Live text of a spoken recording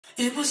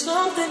It was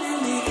something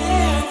in the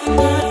air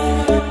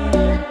tonight.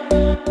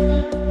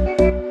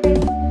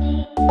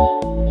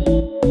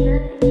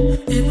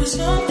 It was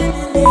something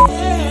in the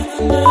air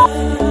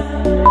tonight.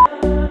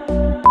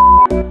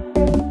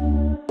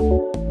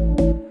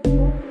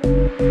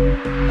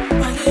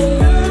 I get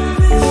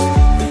nervous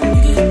when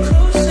you get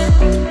closer.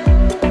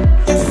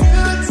 You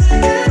feel it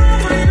taking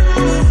over you,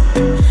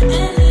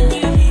 and then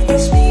you leave me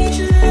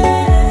speechless.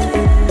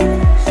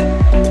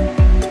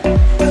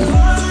 Because I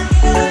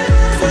get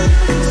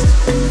nervous.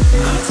 I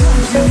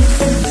told you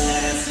it's a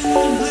blessing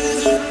and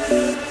blizzard.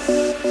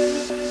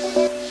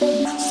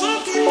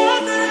 Soaking my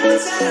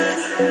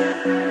dancing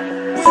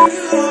when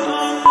you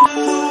are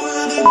under the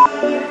weather.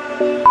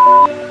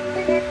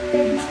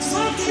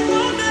 Soaking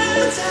my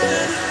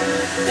dancing.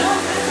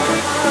 Don't break my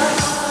heart.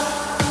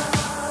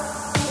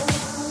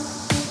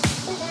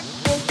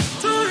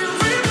 Do you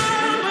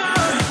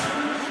remember?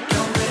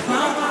 Don't break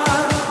my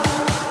heart.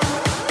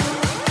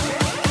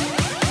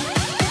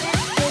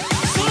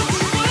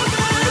 Soaking my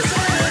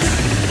dancing.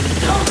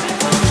 Don't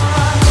break my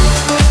heart.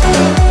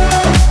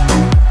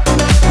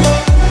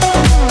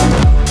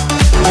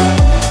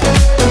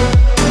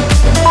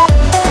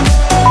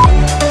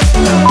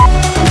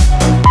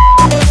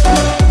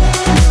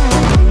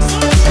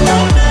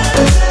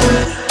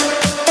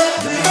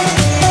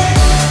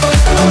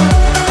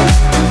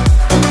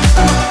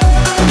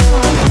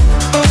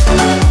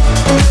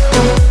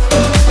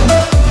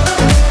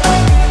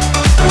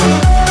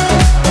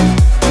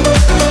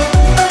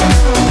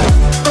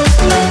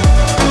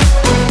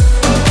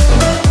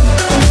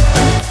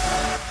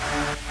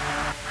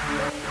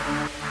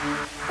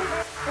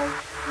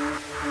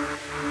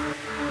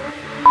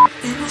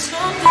 It was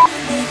something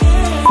in the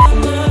air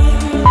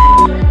tonight.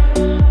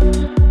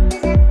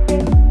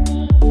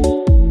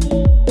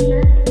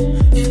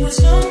 It was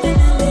something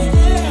in the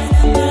air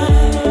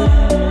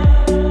tonight.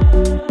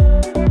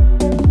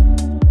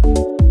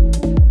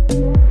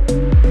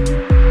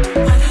 I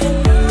get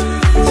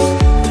nervous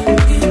when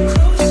you get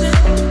closer.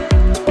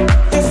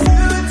 You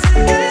feel it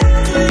taking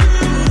over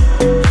you,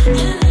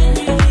 and then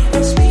you leave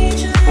me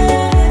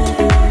speechless.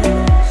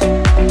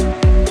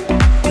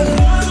 Because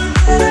I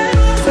get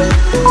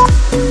nervous.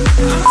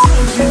 I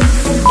told you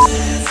it's a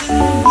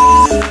blessing and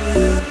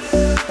blizzard.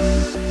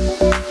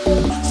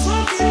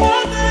 Soaking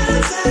my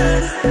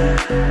dancing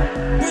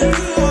when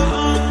you are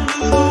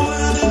under the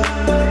weather.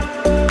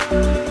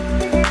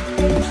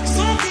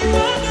 Soaking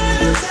my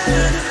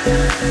dancing.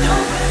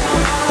 Don't break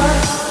my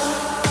heart.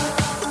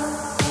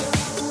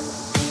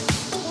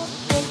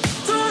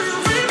 Do you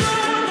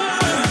remember?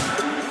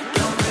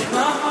 Don't break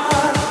my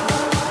heart.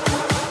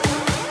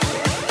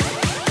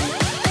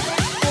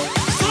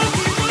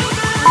 Soaking my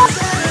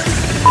dancing.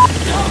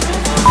 Don't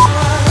break my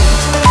heart.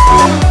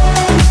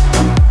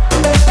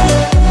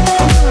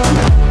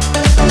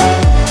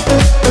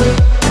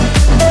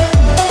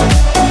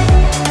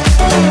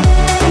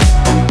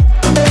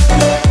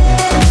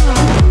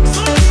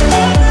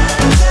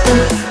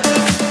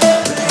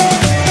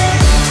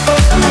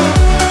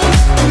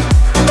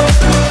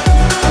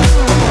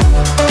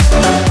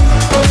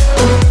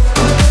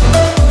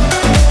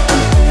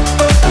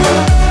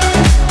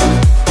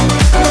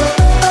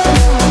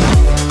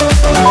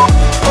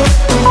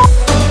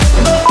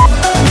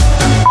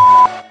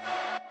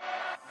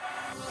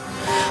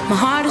 My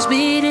heart is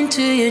beating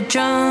to your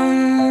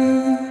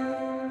drum,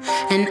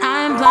 and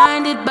I'm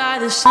blinded by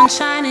the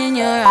sunshine in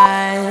your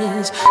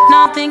eyes.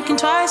 Not thinking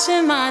twice,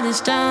 am I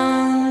this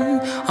dumb?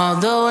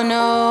 Although I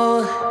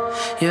know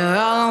you're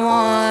all I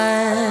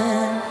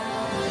want.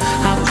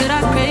 How could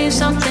I crave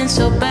something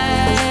so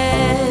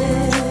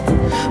bad?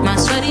 My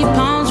sweaty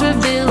palms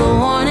reveal a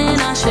warning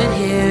I should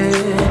hear,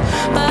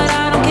 but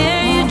I don't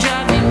care, you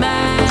drive me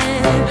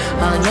mad.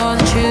 I'll ignore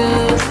the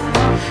truth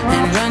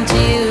and run to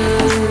you.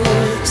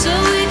 So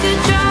we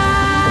could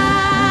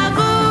drive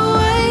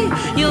away.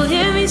 You'll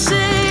hear me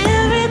say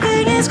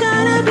everything is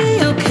gonna be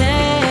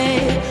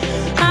okay.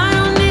 I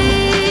don't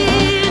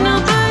need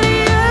nobody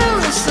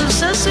else.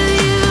 Obsessed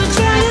with you,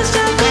 trying to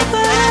stop me,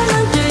 but I'm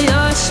under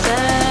your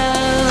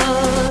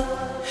spell.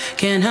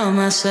 Can't help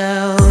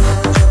myself.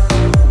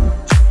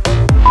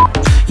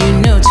 You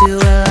know too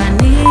well I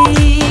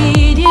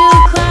need you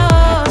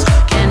close.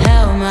 Can't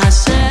help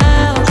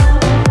myself.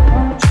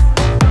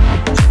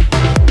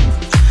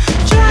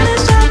 Trying to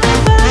stop me,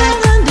 but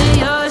I'm under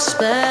your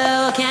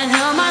spell. Can't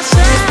help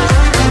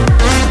myself.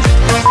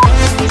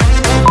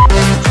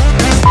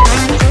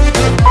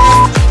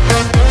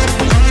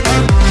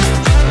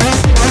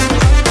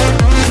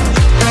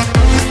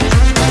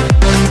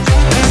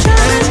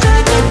 Trying to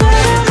stop me, but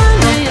I'm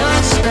under your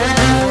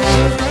spell.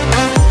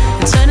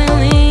 And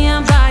suddenly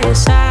I'm by your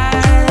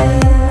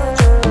side.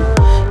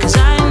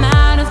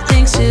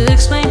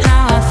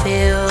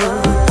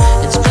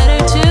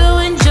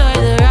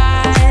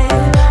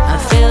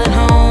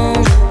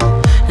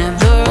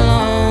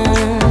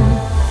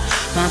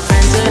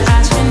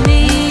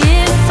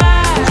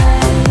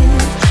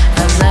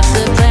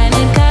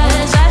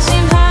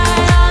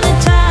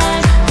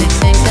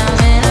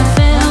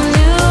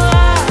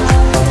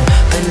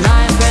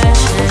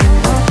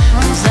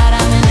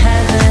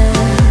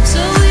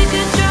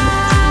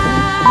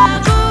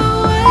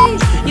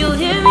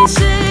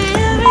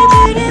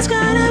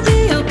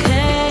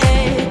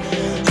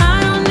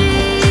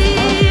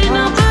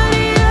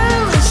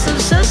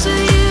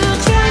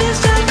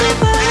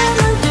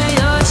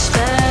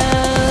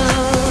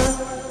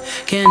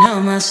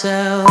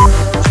 myself.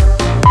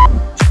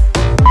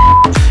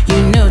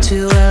 You know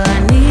too well I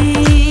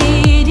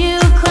need you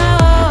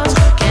close.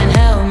 Can't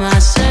help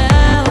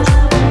myself.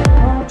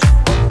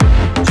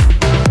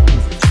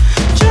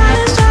 Try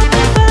to stop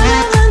me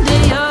falling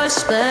under your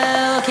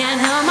spell. Can't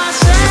help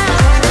myself.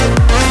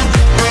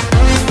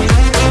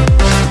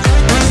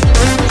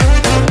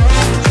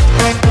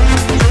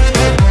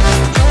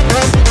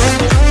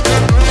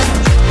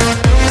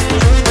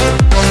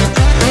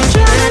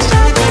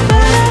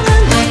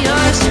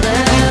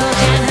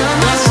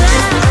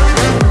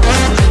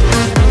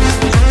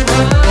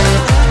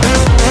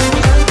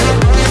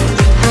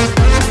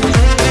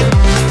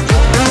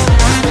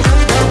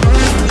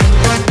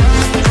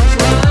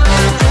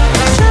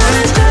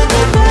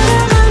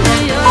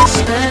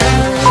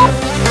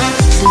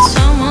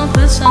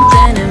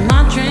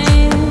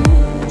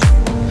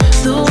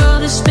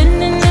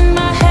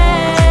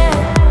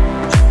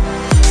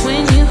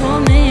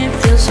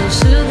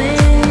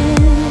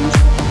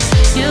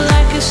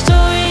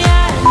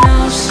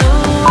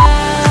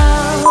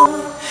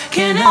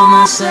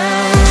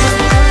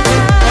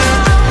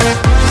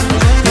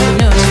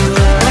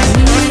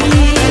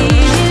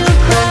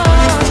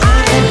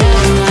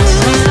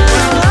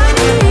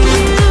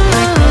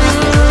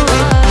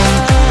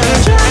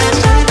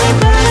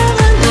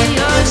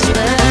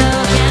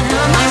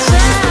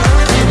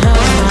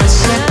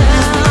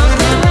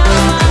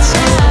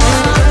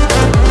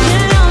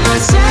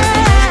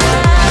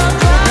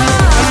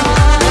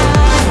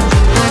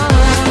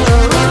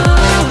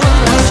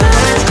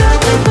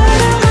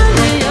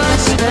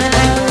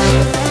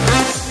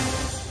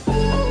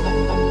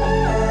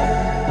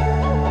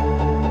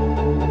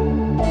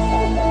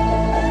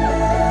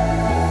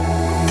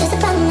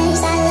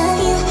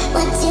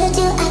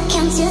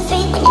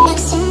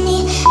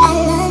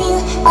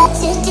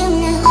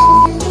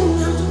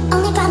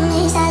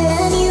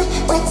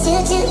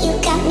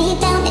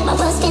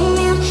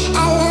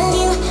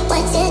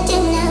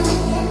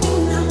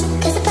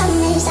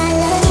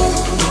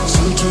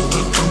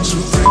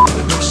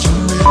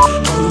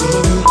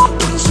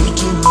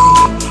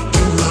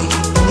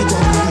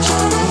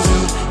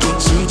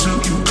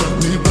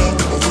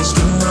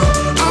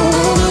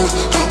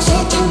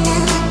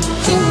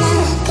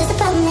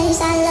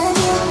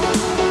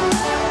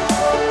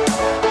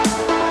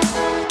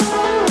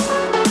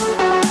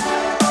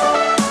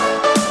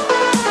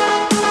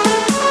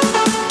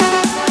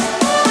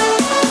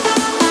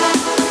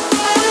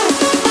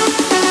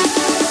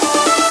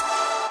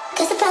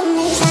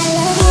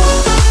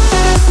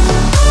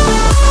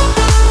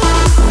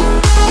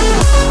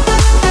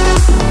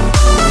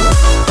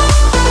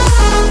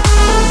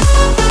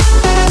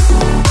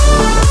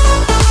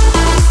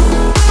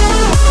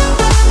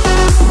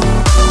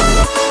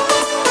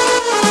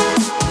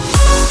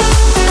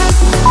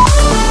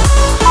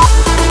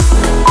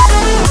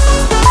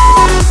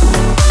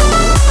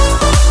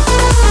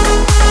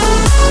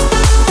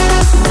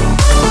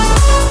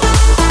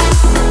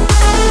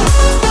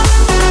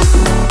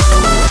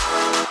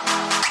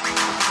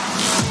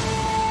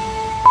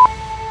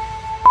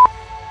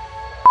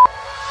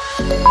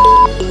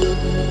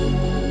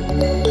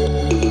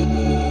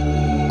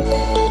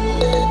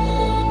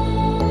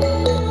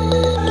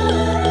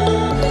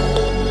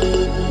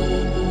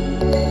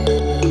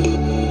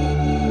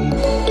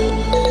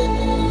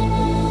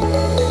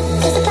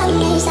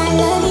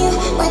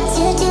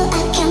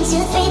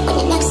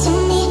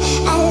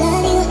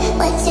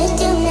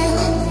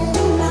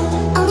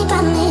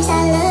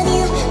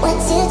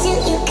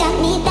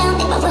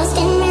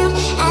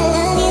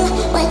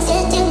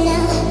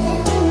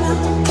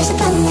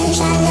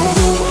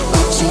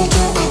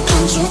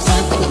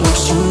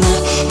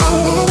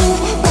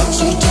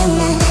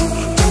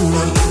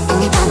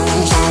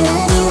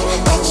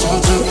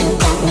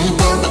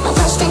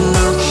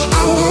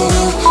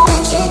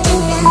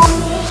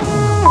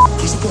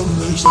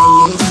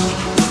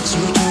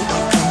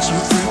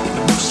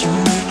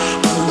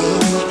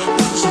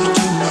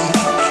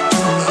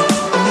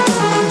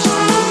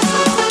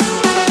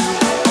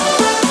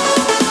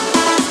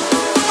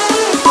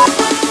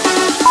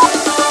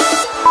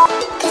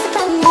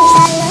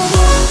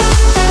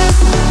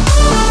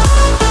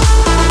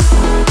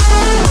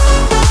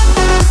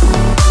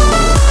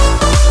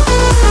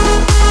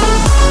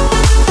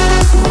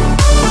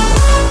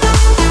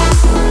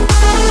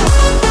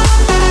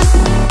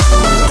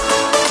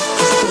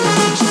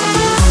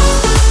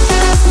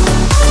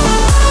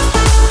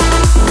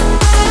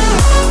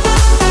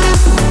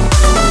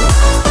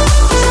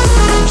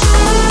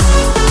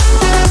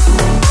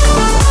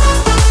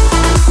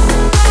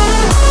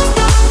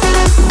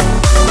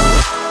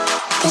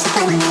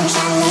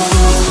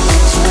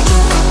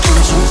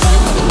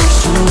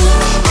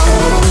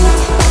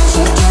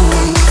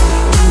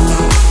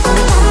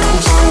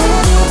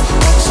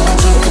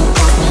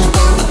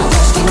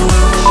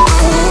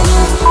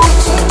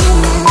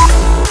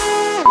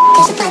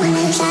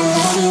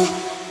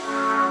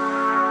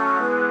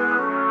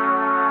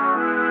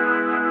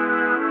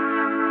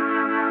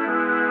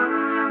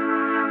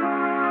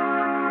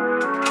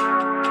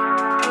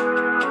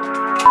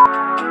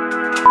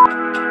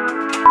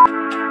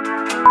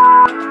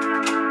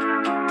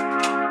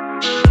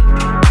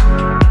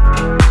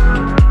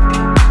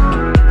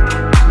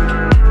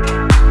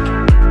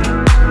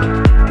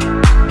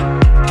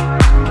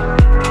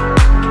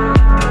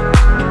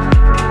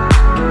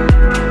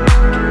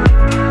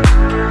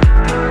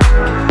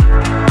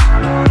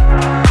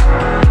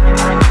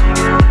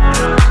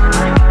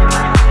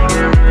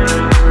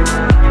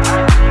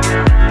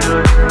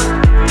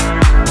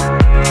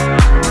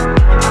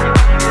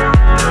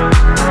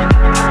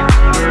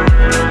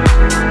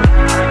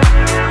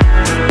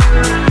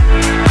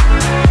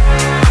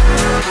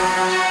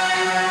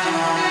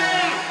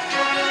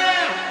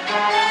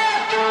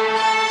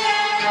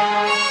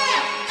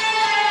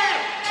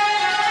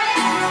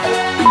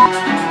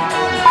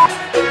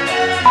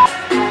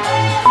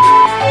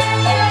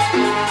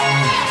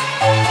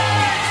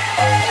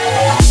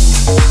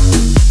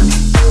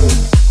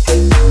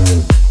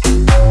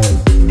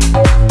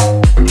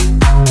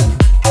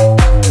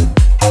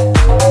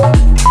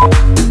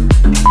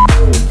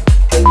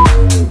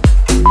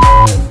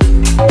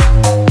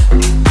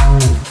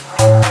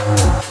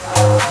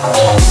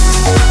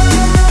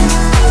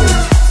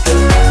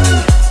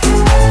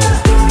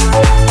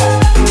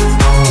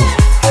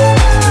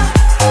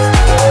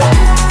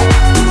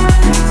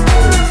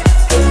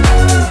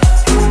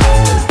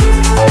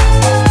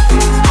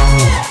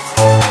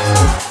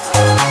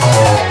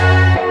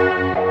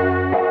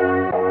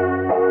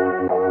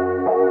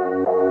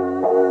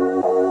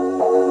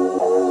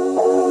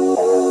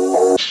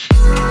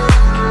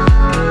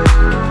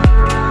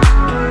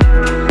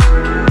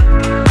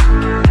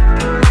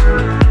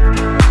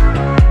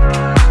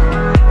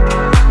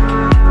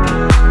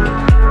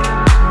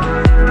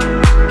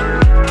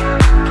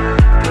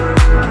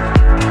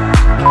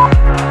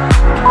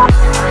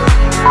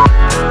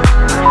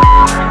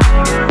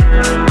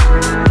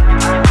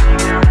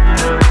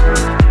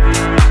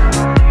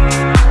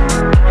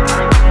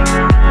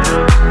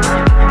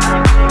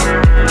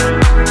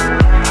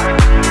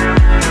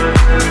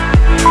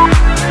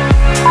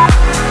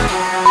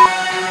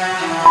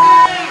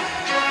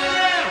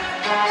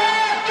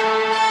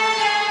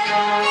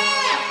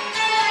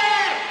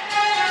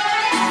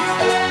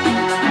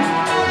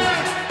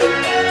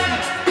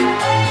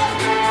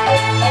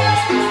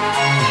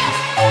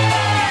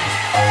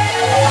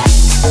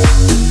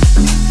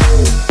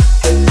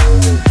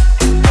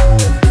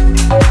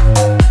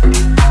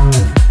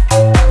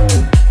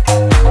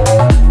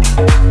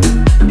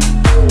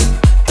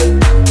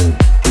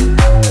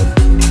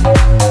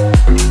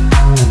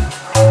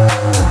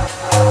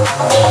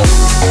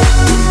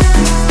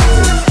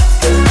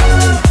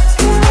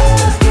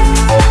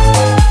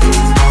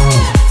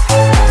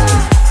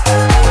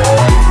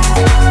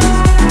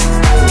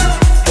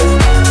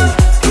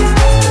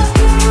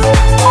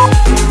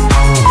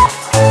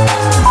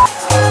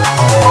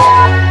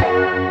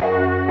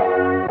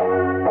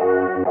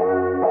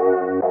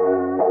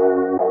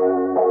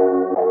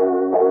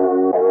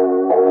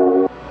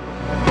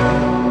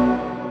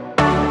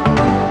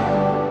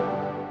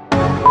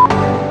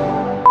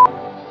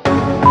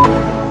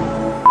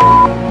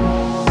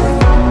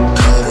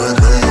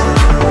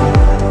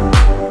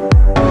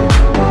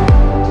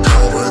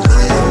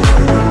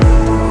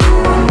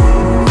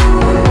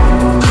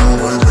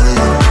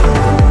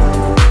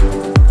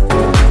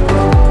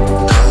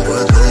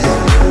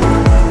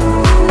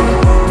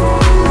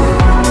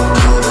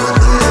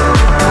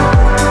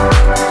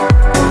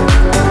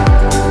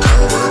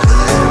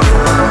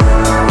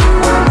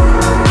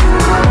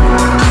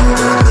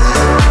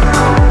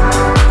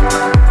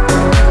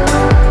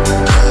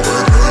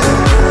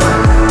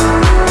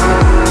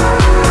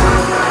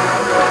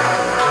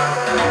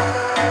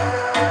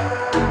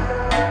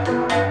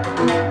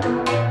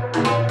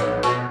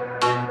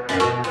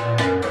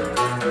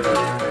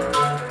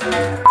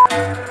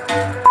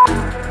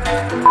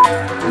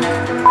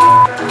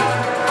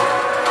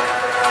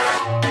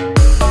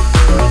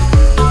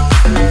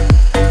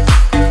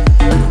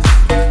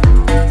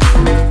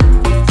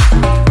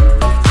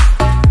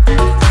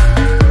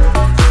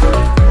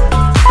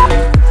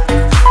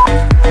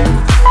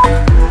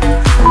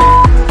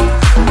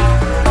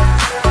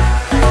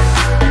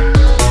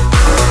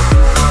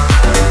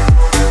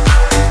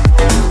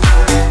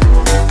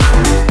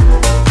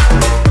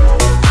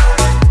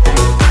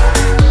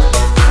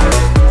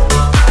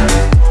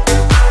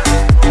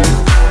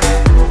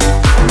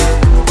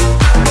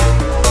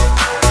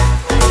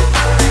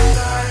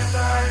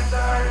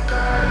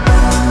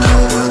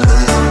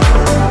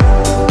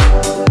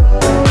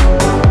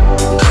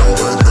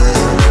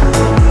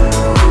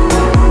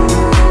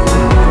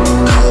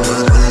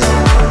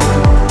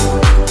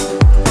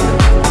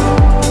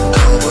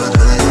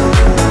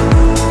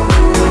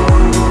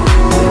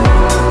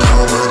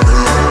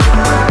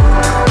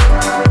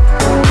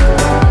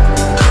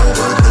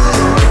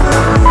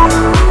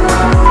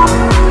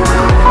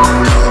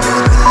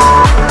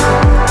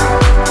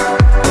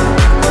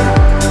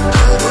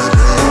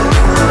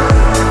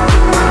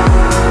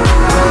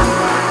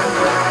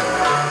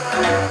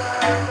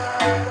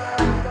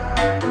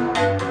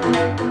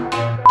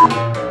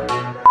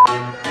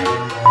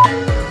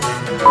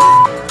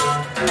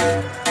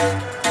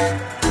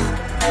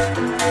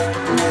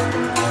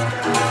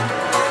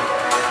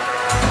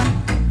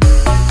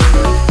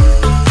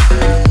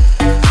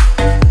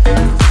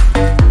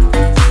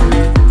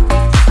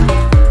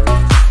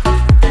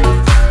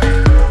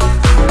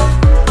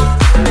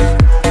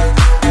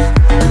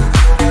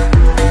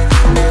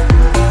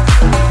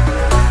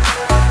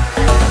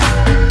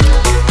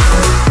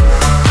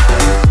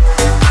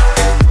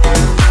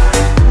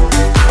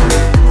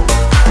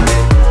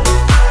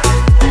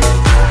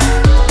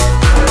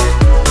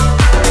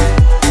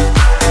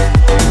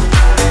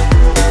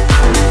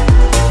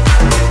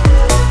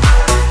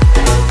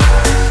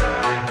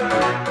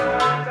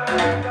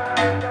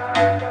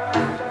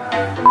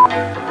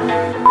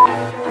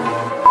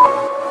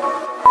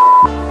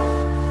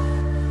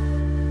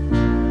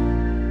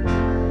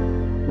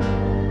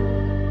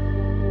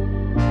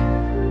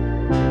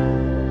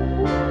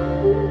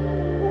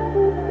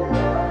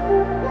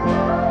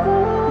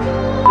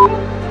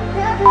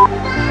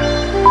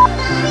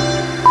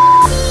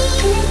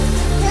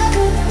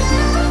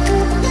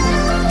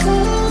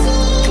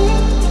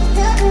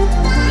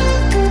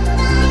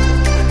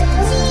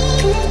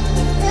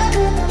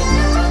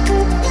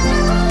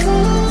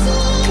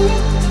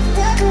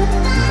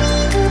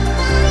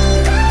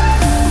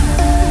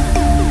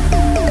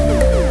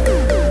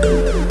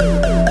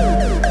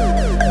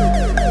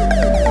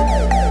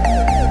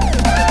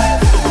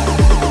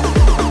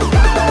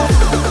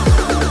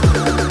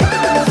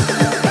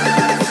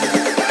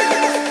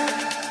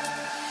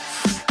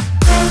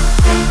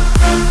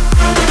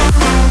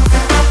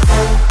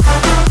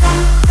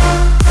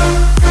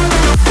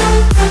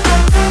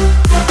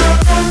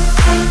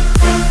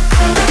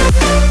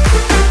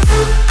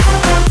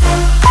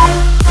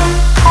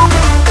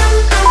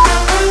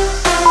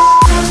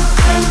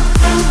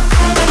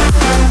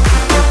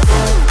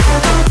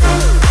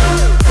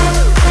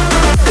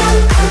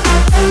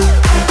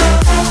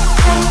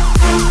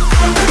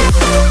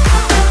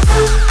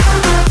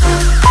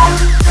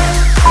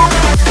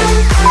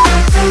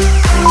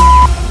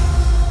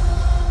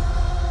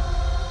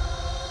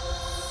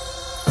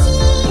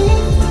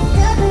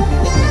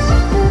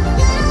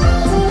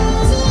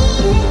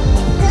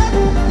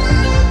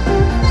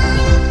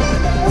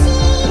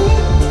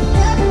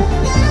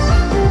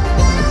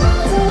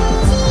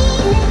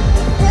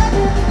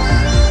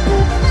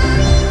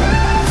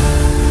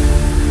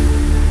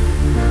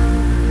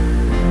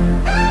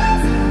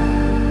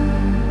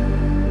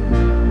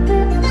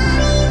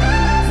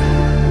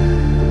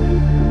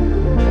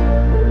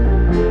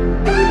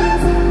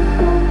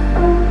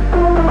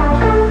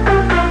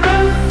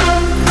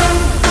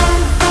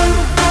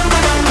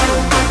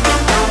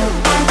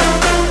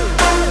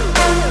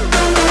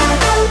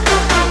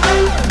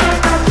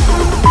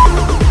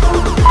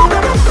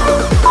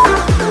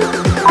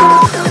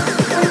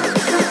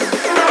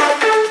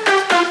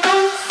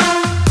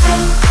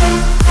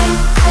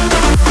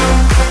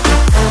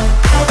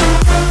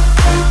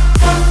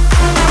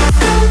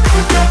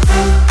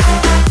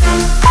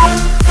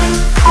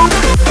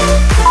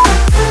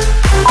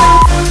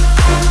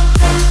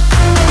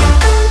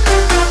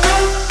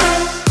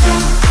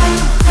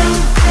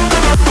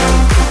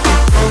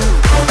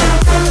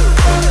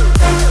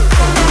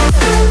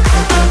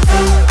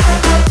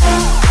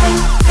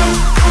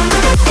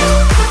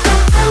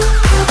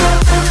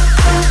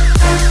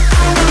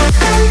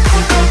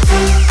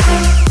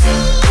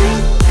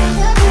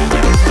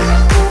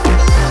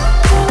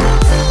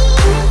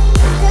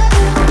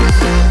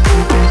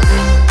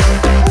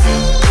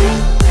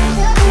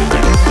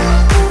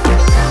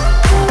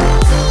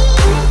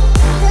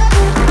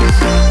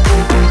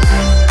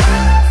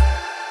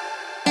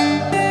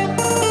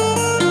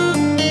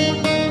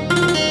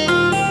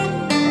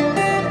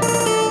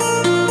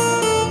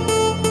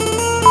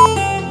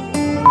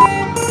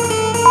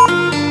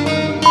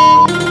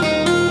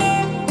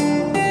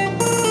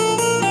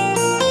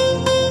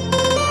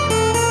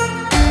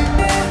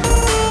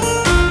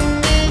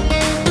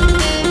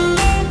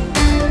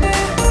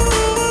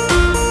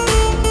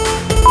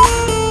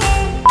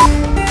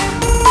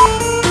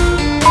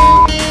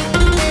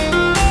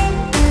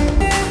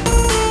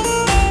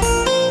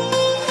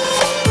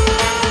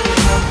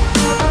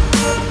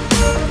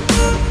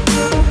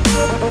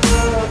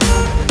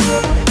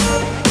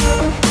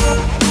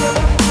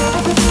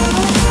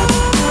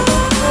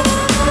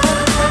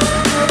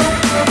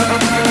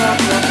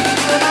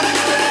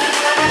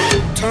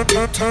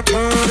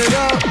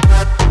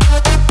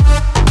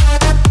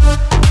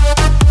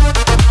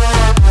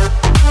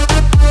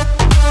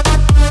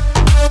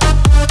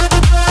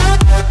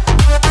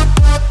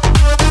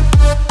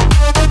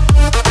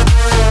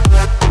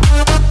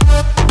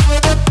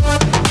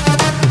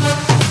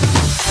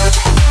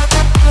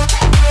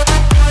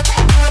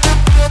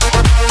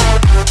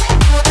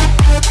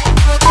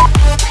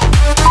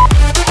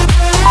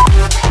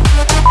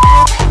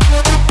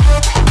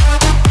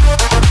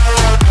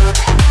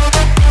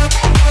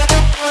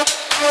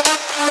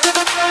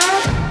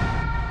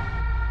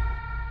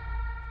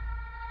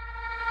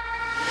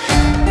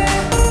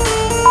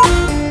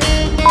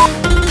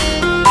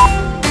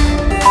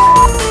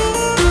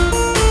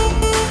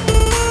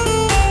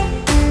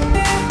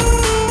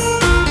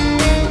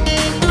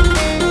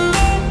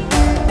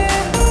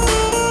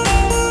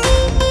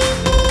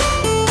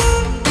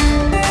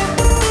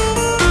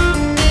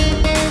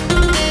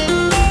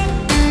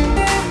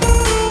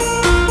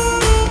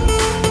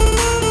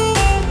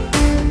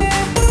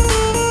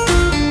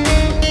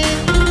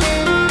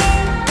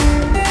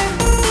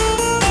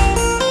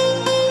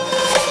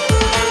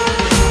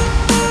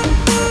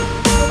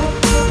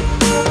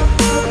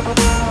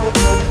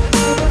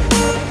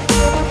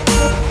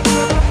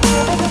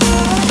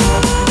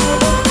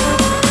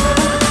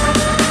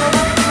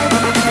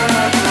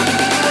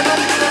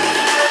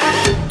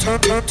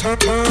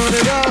 Turn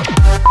it up.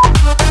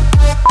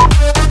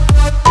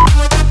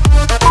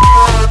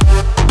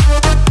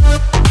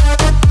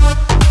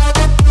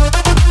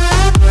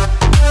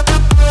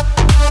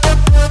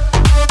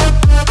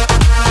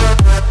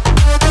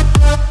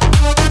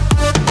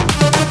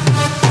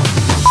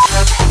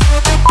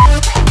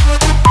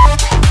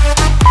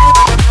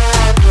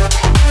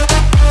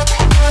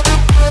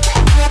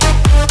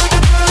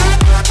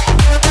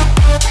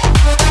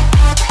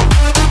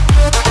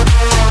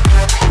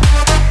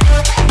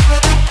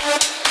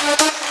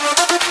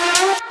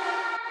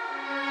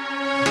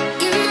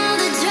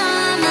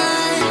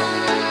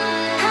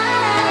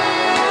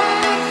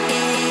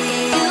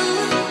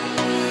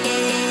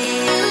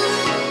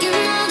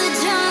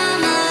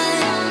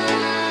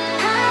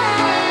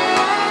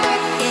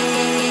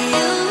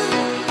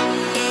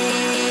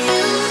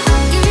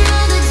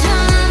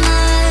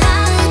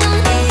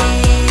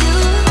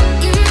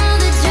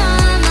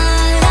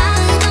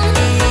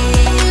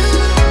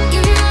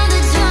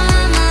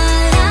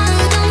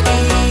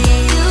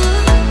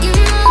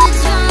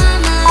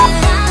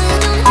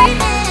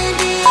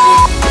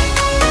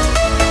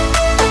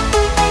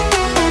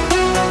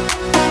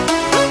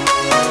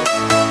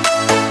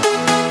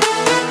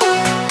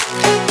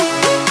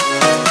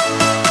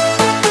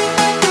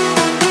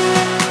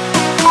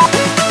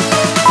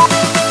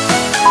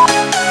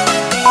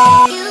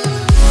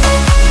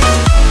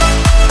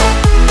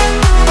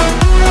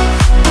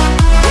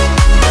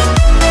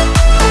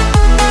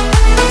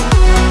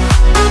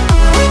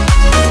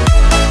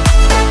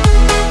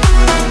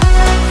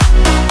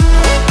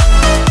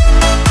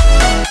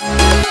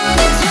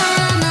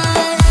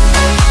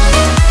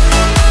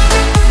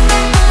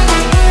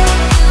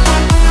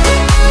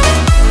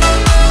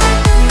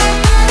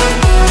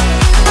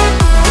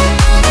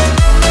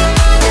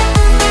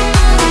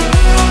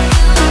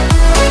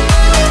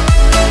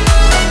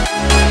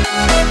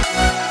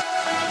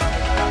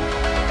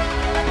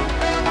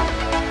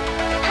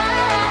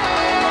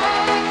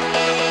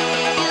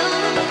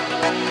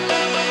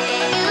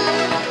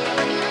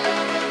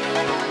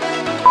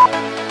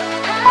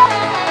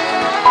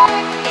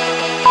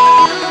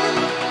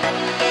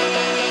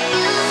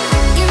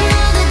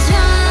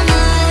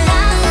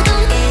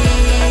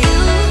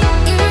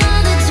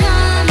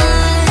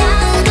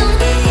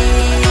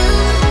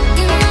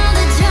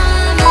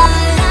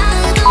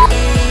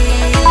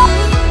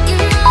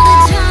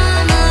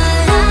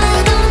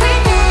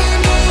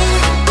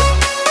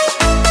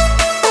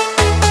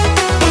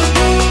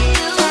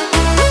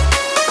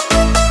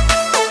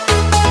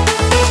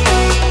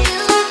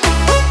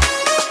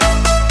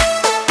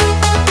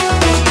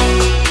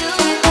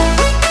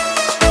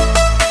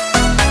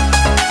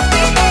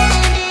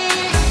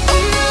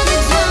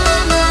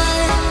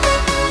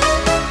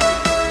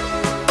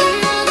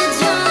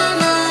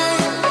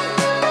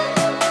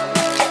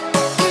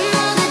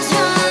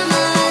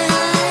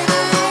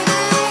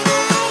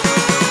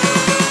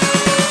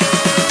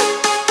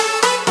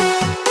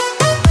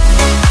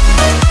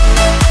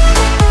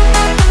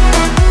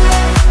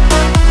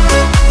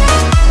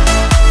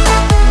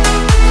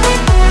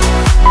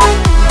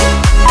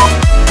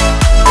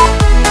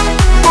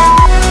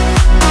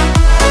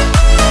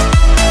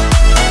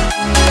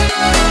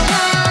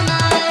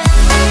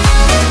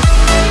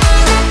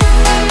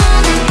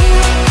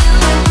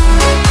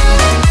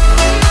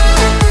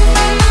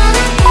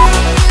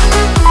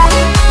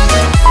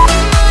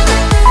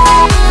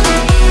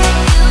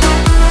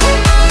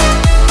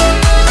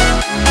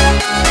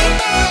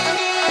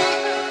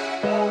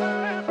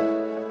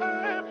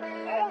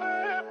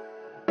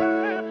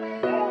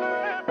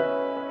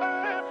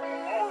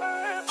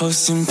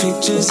 Posting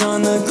pictures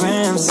on the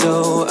gram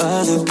so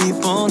other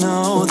people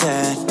know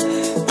that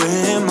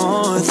we're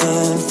more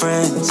than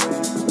friends.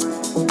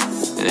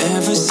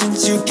 Ever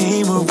since you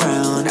came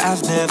around,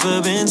 I've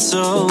never been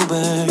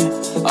sober,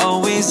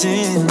 always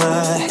in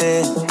my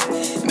head.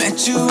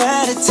 Met you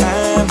at a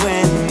time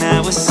when I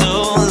was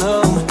so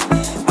low,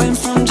 went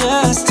from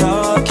just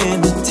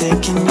talking to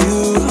taking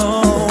you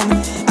home.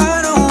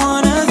 I don't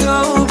wanna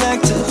go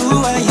back to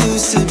who I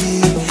used to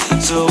be,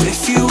 so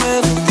if you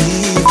ever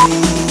leave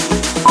me,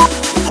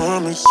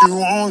 promise you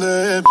won't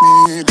let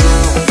me down.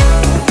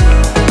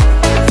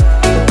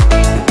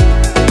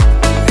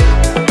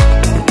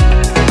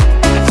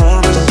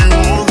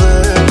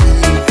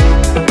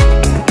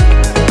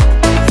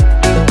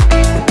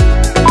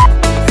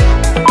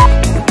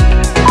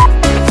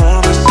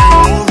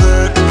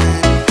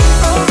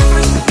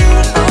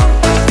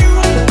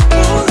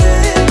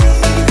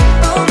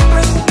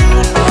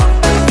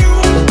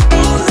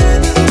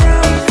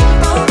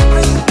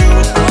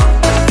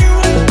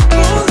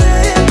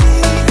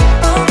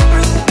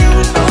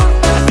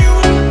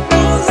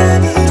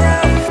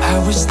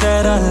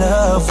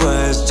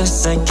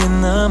 Just like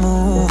in the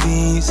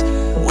movies,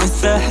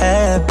 with a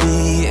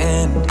happy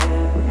end.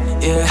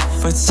 Yeah,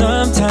 but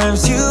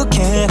sometimes you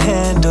can't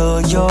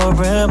handle your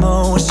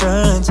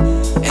emotions,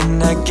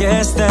 and I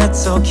guess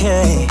that's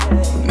okay.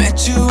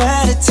 Met you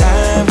at a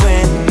time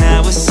when I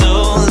was so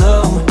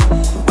low,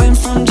 went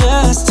from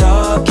just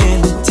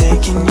talking to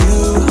taking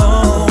you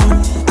home.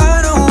 I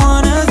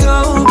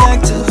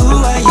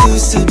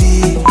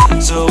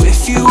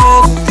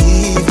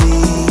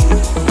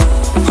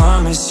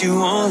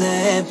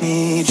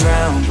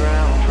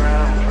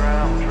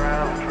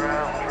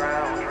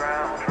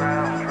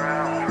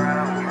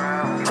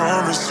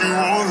promise you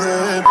won't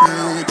let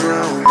me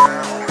drown.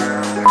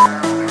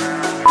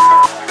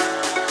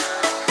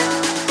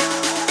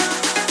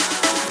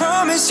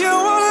 Promise you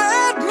won't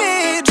let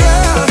me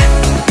drown.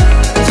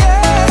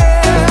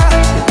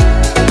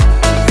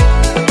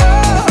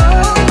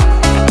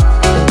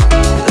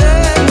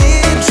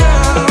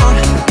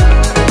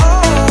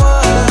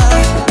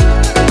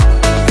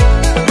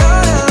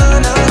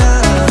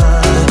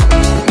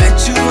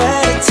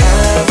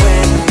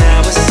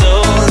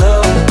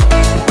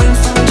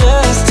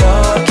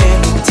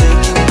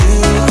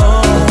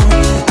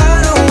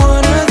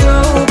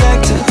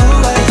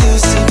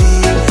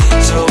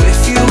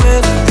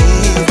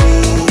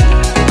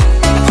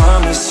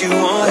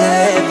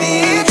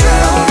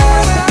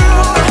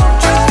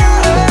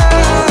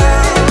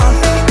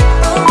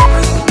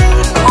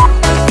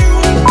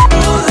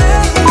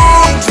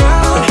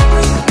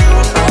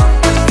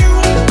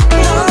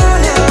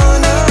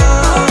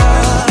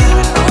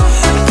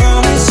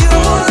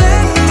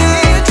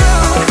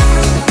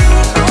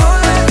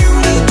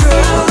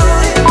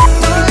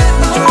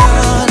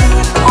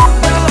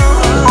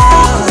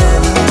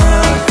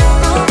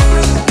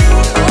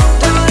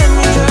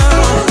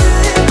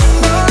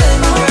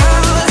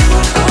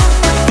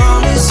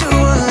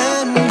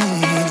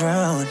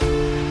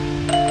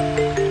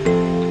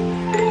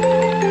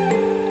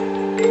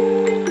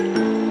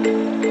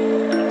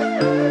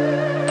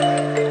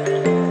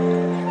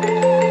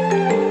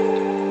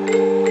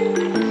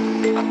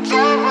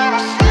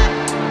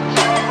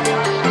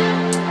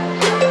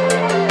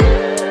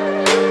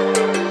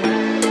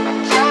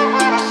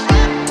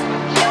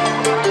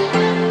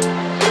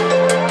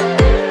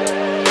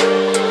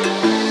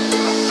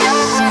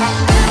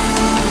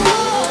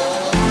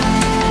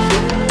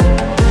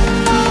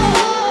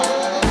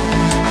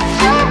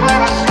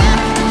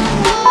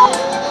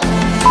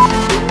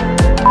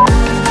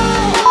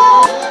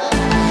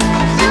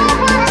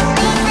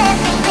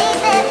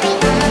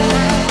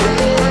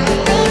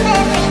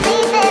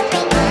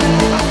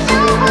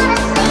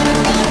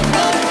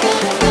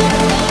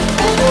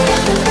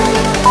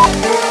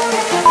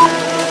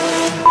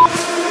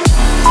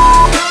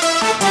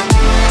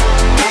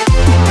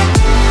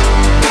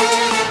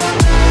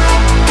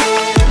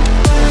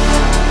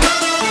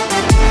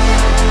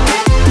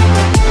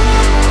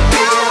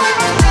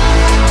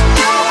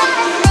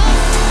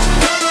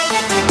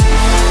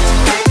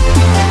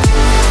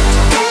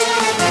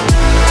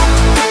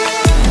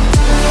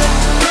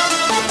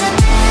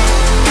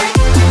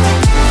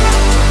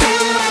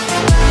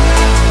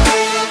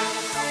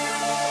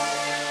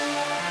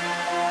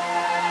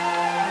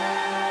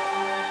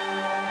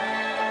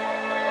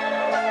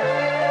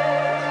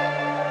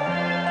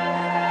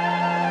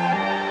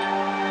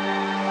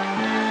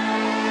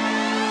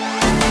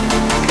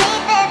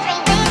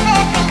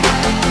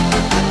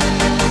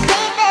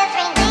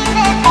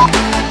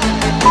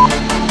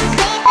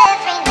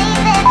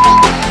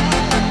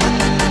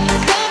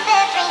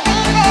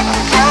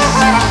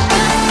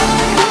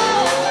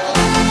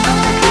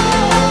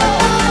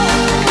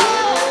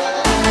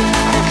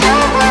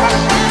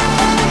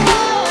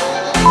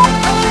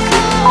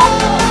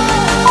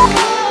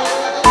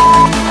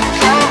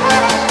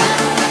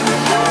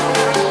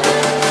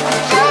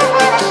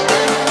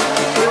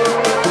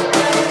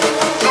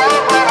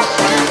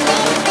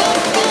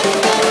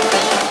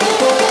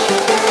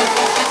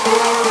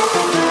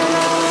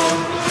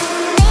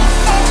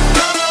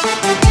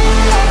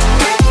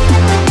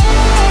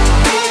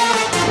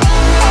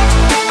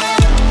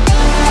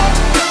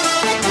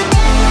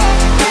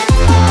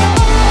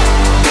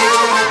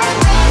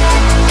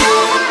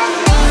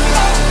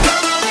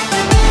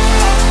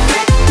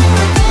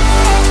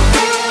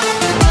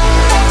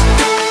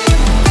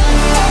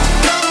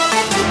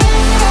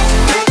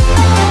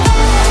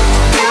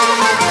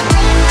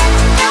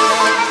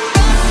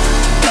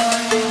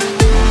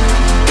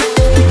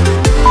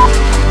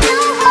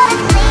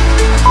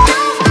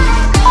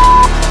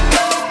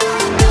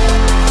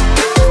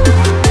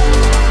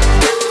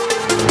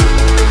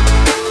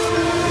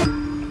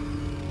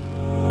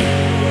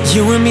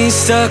 You and me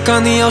stuck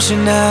on the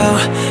ocean now,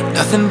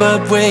 nothing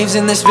but waves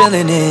and they're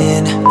spilling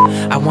in.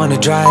 I wanna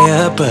dry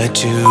up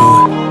but you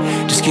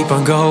just keep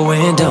on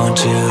going, don't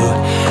you?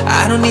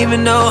 I don't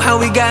even know how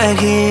we got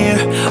here,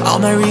 all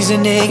my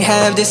reasoning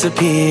have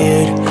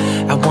disappeared.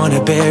 I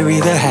wanna bury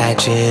the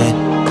hatchet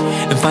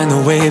and find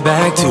the way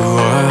back to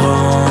our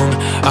home,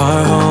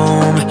 our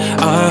home,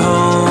 our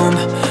home.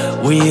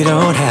 We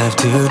don't have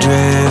to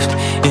drift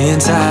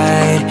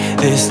inside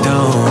this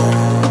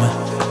dome.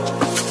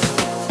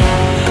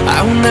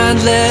 I will not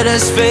let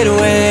us fade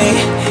away.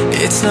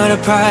 It's not a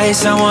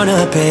price I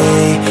wanna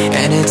pay,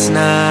 and it's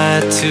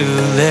not too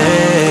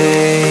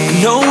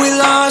late. No, we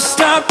lost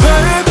our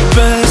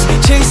purpose,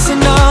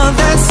 chasing all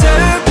that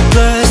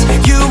surplus.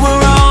 You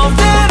were all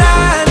that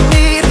I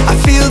need. I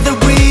feel that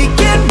we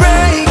can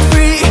break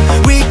free.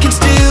 We can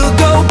still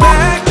go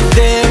back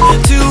there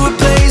to a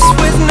place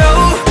with no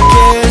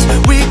cares.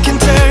 We can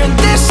turn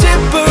this ship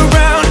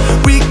around.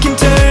 We can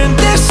turn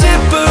this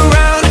ship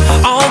around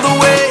all the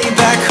way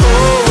back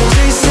home.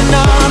 Chasing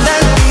all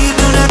that we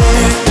do not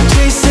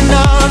care.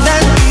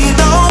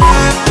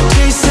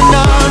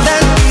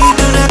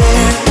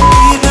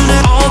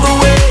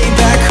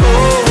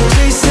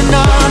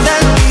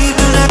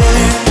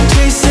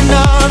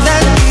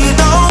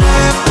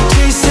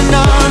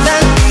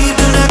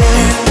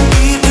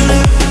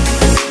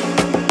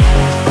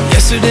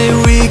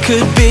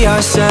 could be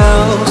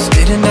ourselves.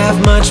 Didn't have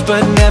much,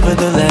 but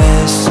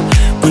nevertheless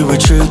we were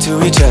true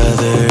to each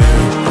other.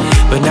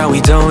 But now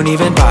we don't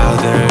even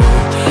bother.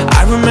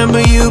 I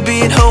remember you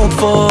being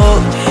hopeful,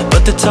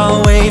 but the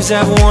tall waves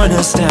have worn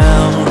us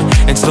down,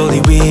 and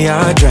slowly we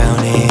are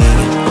drowning.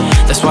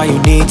 That's why you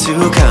need to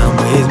come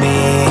with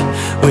me,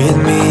 with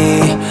me,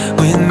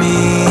 with me.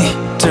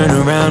 Turn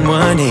around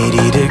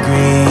 180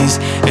 degrees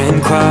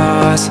and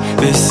cross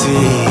the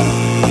sea.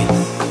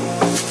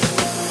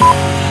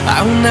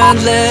 I will not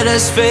let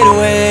us fade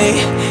away.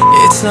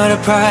 It's not a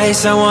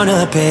price I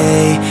wanna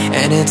pay,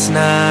 and it's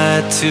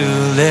not too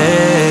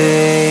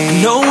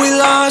late. No, we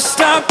lost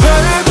our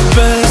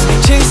purpose,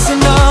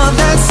 chasing all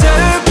that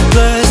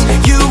surplus.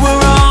 You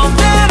were all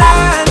that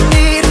I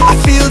need. I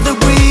feel that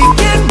we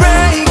can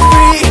break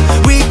free.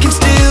 We can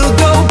still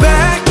go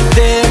back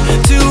there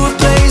to a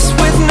place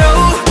with no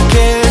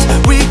cares.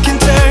 We can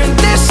turn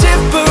this ship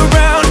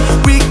around.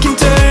 We can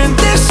turn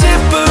this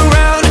ship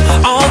around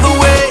all the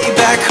way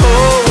back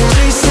home.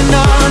 Chasing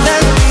all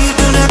that we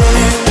don't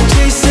have,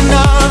 chasing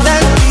all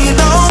that we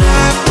don't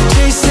have,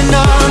 chasing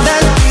all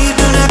that we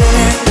don't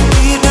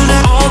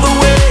have, all the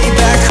way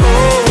back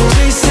home.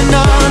 Chasing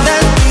all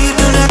that we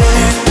don't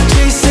have,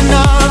 chasing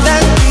all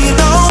that we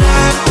don't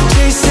have,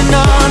 chasing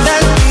all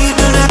that we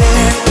don't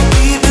have.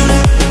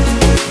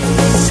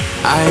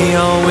 I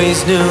always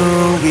knew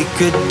we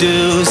could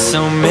do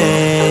so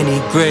many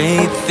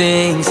great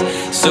things,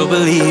 so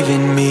believe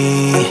in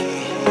me,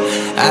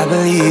 I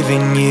believe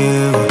in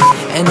you.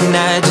 And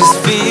I just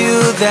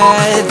feel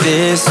that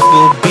this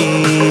will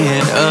be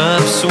an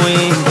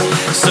upswing,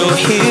 so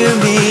hear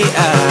me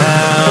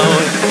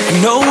out.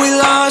 No, we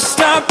lost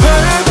our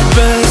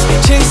purpose,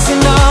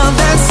 chasing all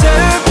that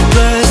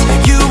surplus.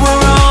 You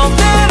were all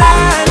that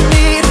I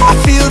need. I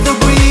feel that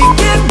we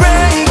can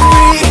break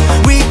free.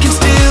 We can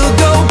still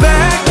go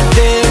back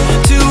there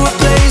to a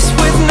place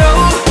with no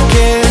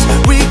cares.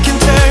 We can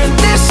turn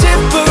this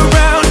ship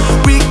around.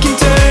 We can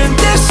turn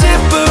this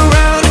ship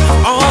around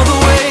all the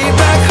way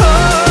back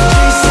home.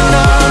 Chasing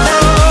all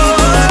that we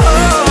don't have,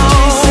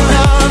 chasing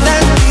all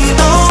that we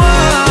don't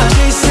have,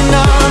 chasing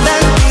all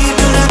that we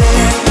don't have.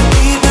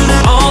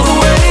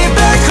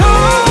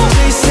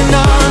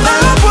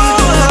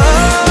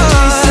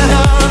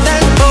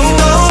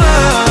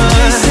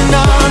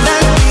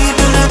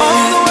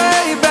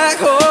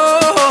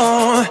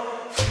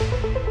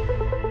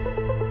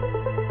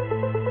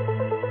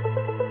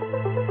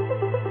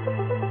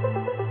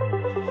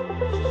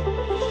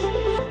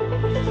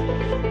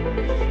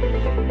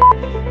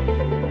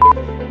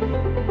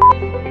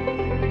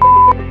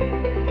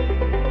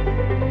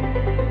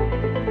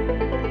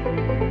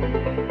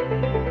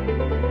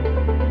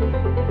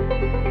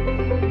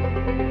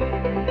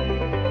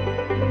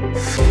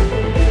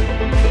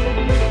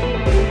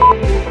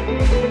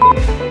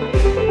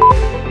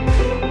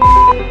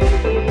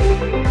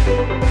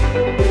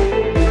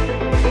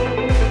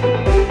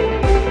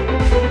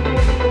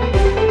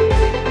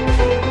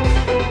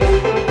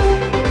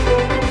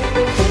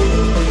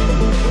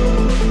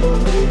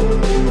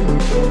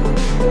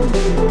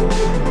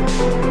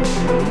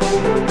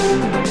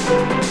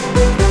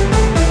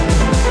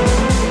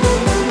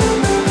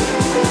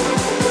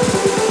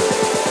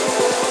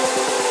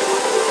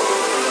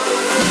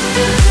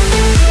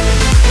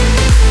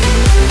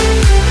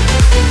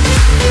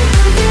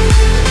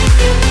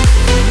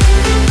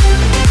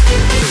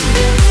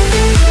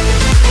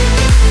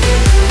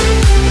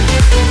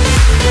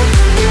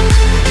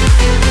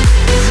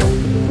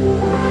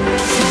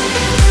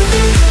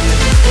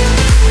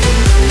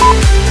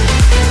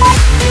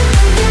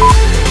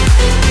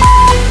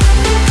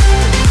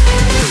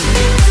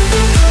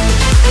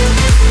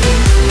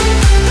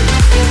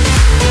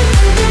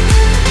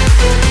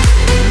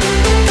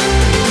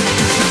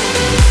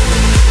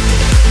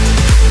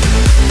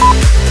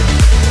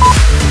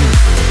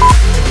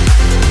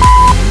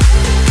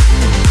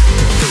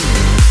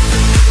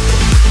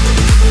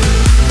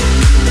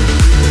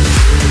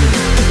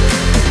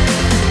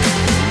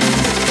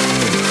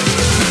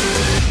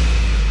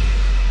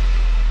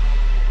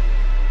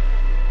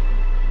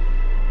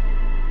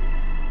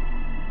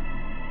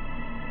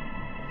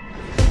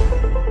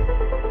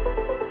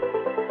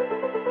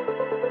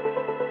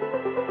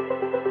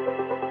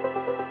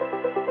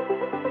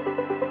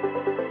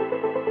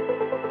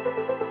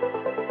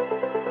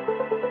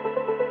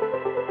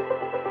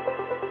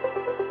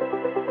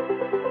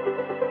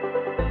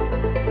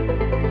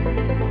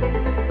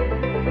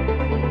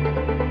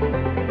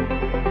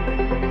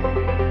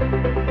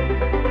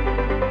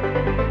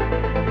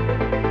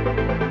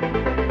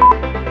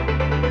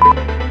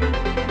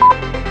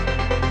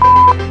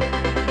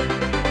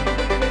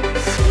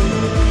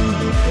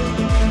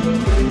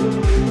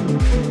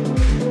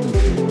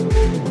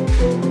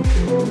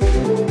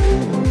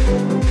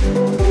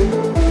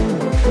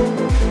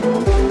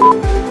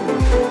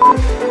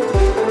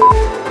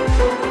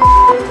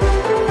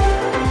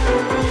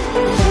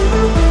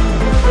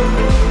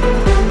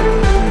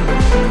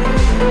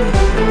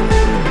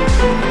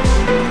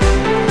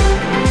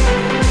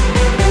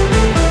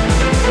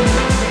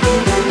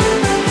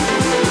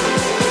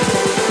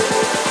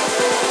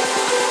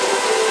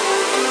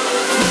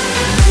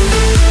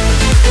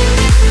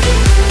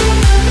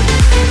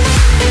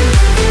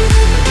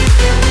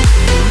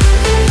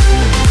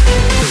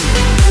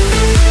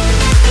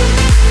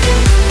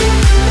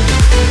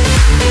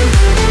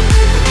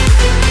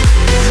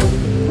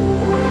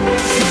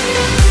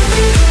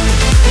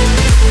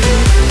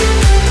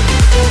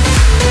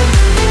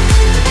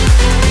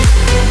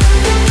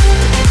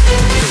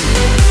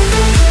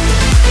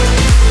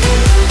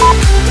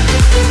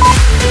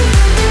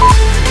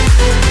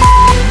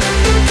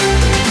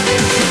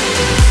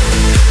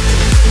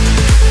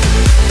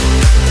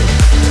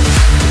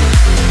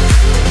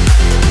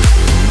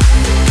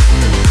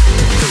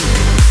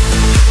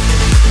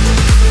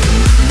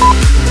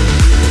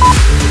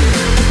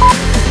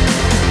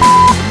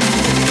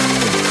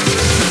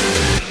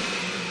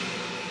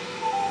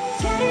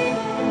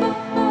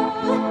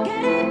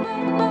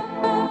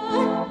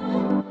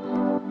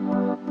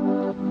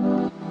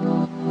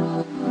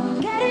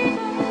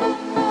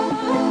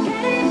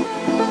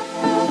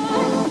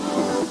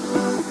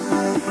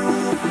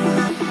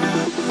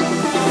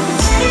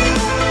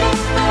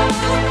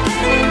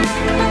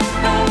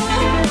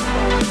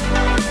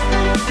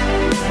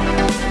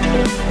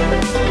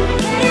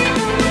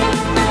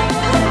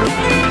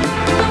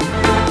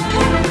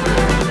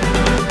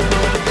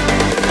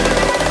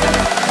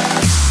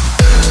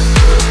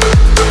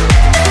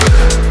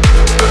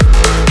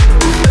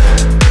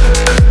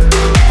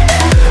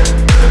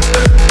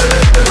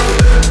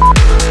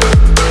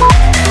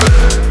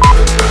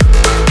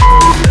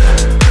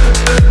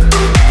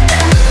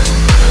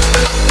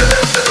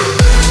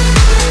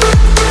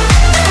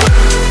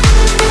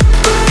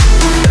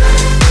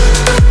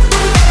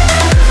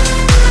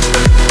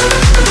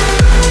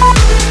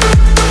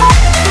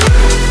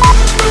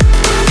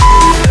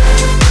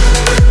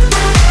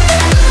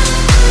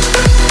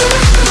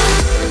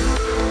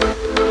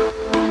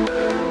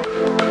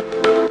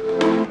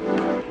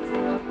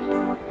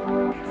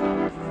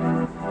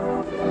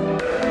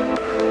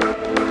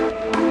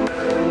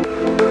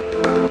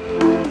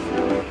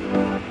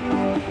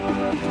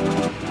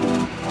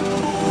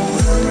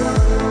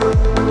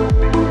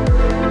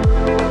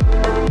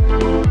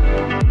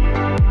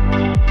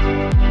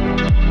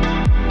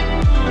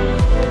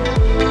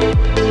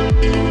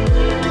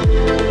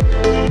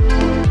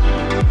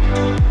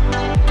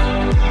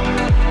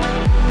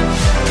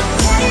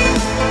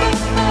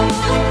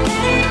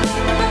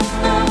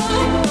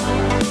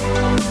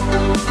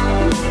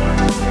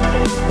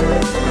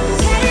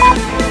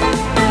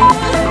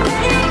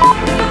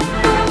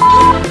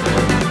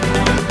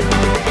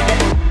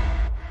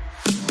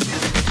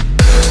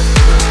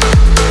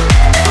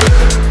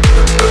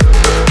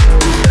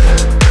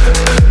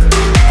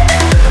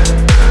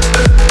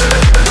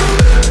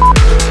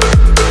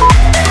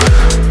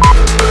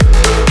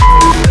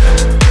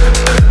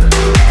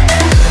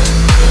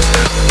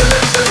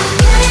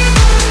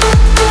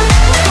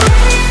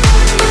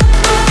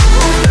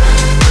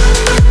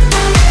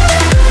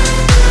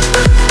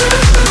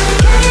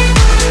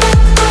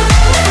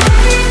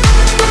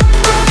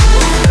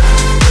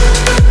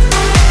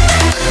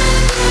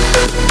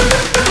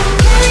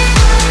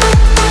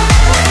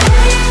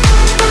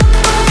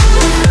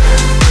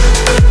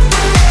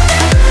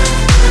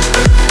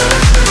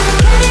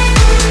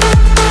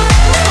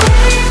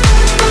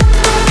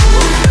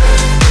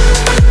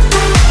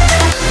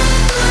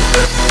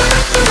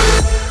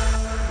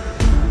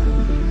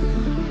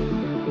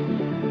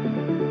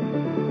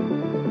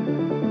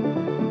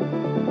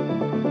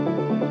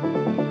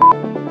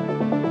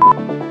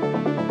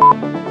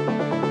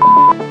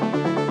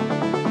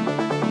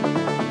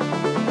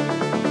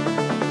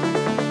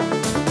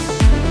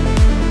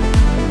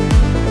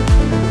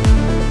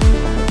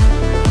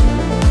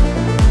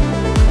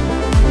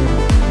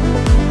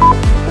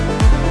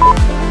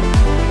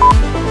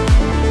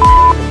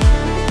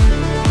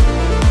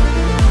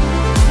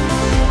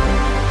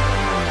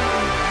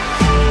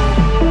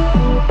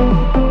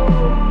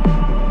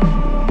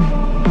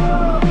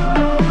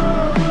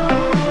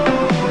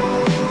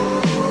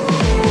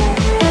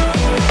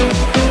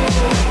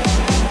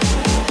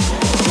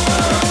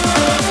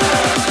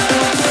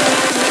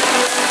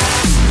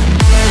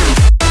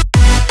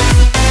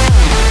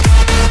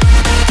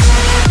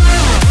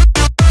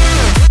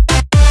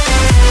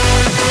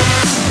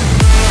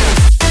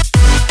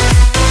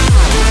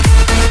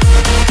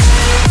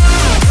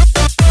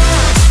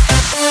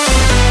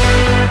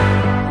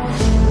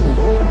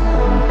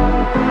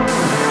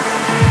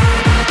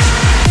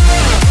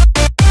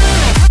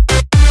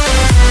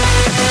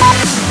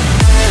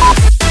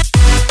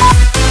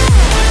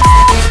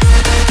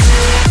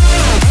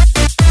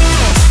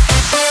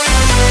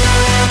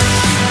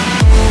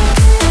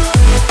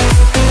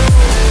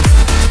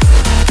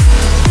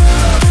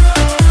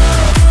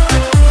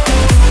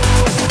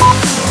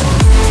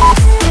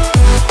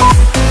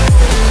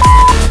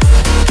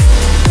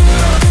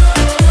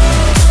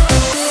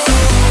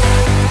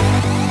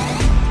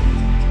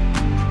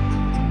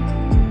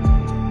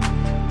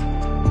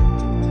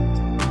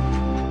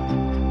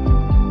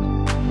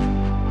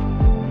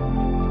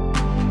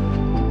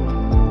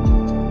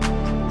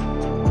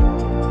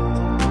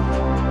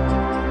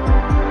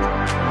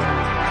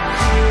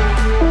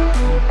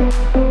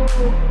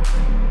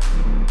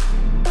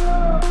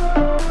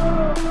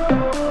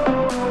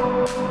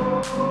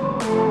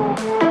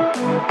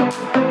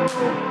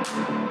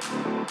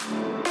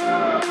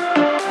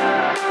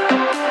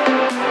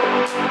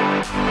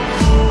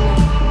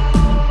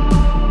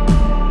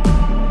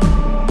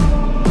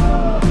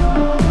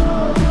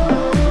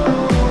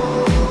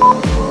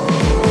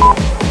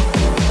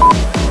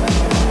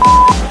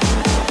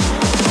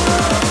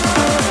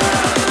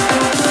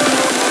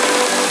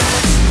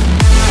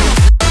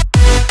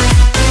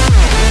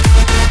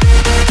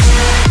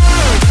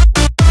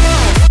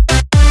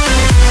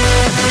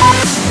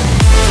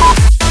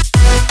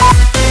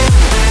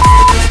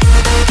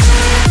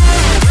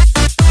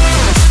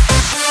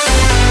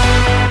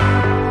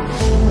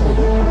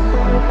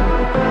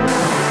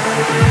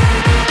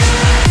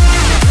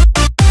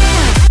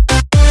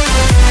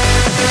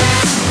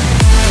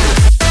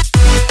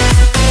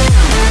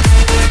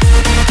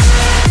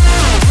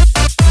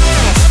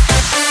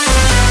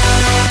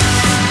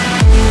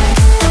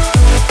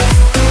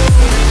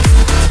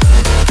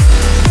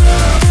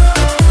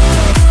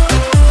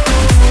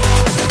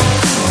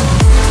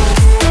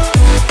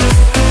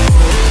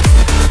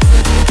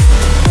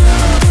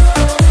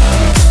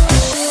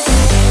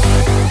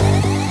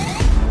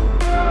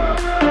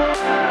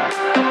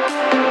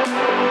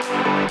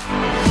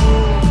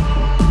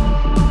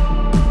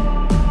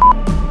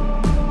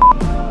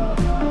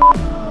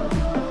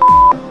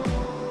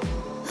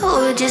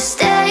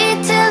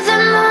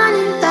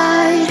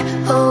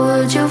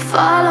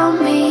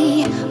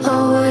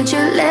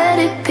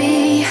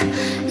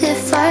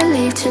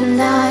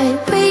 tonight,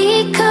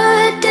 we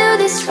could do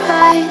this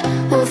right.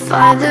 We'll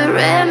find the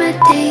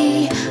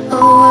remedy.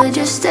 Oh, would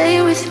you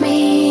stay with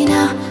me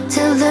now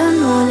till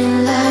the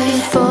morning light?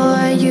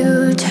 Before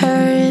you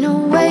turn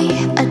away,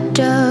 I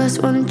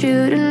just want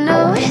you to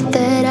know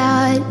that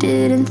I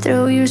didn't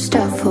throw your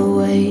stuff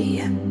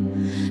away.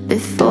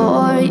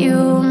 Before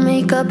you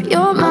make up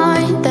your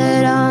mind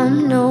that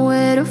I'm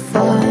nowhere to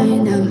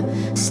find,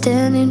 I'm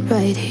standing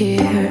right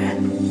here.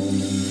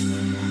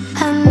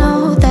 I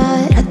know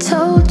that I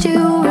told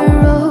you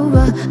we're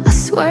over, I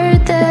swear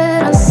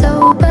that I'm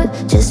sober.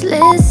 Just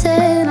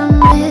listen, I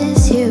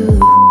miss you.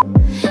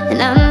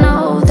 And I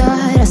know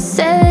that I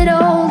said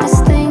all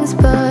these things,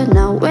 but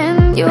now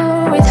when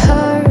you're with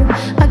her,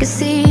 I can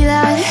see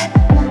that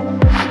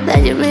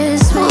you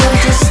miss me.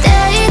 Would you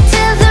stay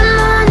till the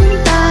morning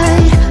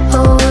light?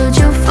 Or would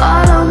you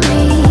follow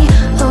me?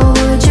 Or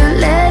would you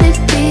let it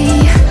be?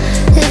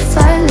 If I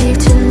leave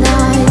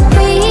tonight,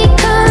 we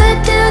could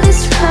do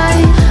this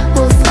right.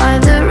 We'll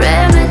find the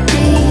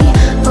remedy.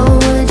 Or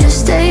would you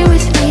stay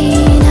with me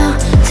now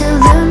till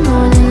the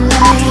morning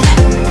light?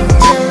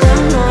 Till the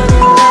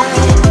morning light.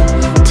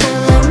 Till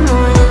the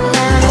morning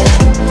light.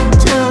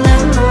 Till the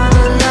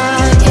morning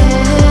light,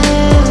 yeah.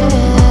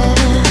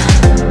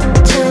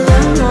 Till the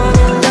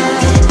morning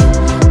light.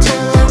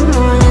 Till the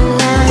morning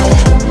light.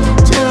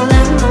 Till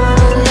the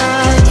morning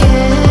light,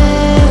 yeah.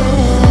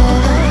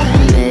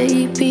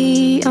 Maybe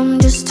I'm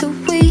just too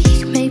weak.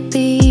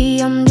 Maybe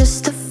I'm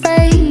just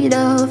afraid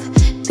of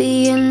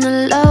being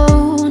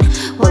alone.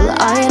 Well,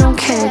 I don't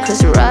care,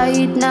 'cause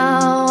right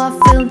now I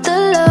feel the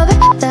love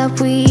that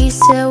we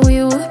said we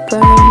would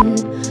burn.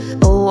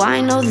 Oh,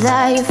 I know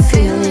that you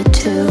feel it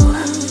too.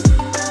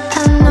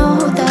 I know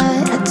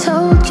that I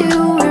told you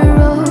we're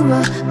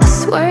over, I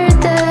swear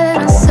that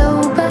I'm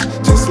sober.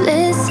 Just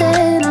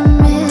listen, I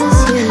miss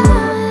you.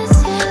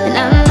 And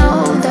I know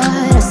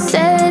that I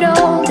said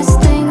all these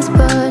things,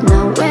 but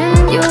now when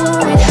you're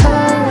with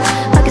her,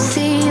 I can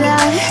see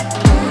that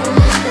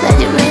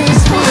you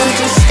miss me. Would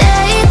you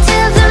stay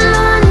till the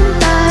morning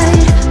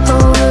light?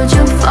 Or would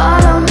you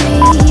follow me?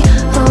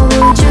 Or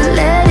would you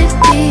let it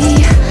be?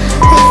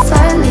 If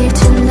I leave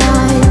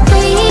tonight,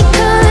 we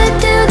could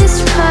do this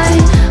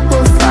right.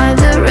 We'll find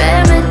the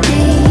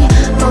remedy.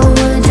 Or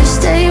would you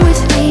stay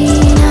with me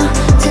now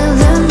till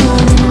the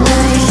morning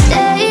light?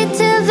 Stay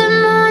till the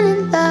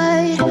morning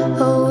light.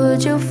 Or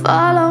would you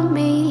follow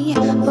me?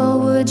 Or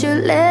would you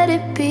let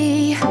it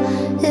be?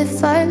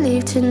 If I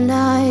leave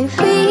tonight,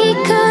 we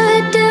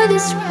could do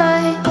this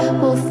right.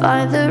 We'll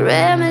find the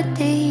remedy.